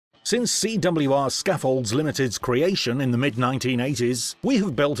Since CWR Scaffolds Ltd's creation in the mid-1980s, we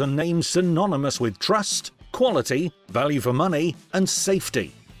have built a name synonymous with trust, quality, value for money, and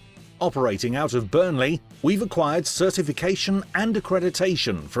safety. Operating out of Burnley, we've acquired certification and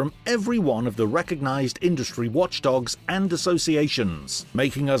accreditation from every one of the recognised industry watchdogs and associations,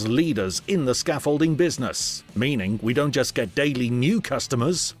 making us leaders in the scaffolding business, meaning we don't just get daily new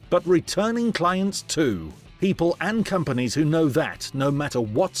customers, but returning clients too. People and companies who know that, no matter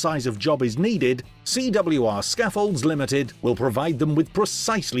what size of job is needed, CWR Scaffolds Ltd will provide them with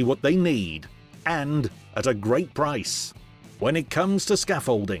precisely what they need, and at a great price. When it comes to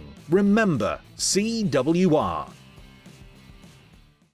scaffolding, remember CWR.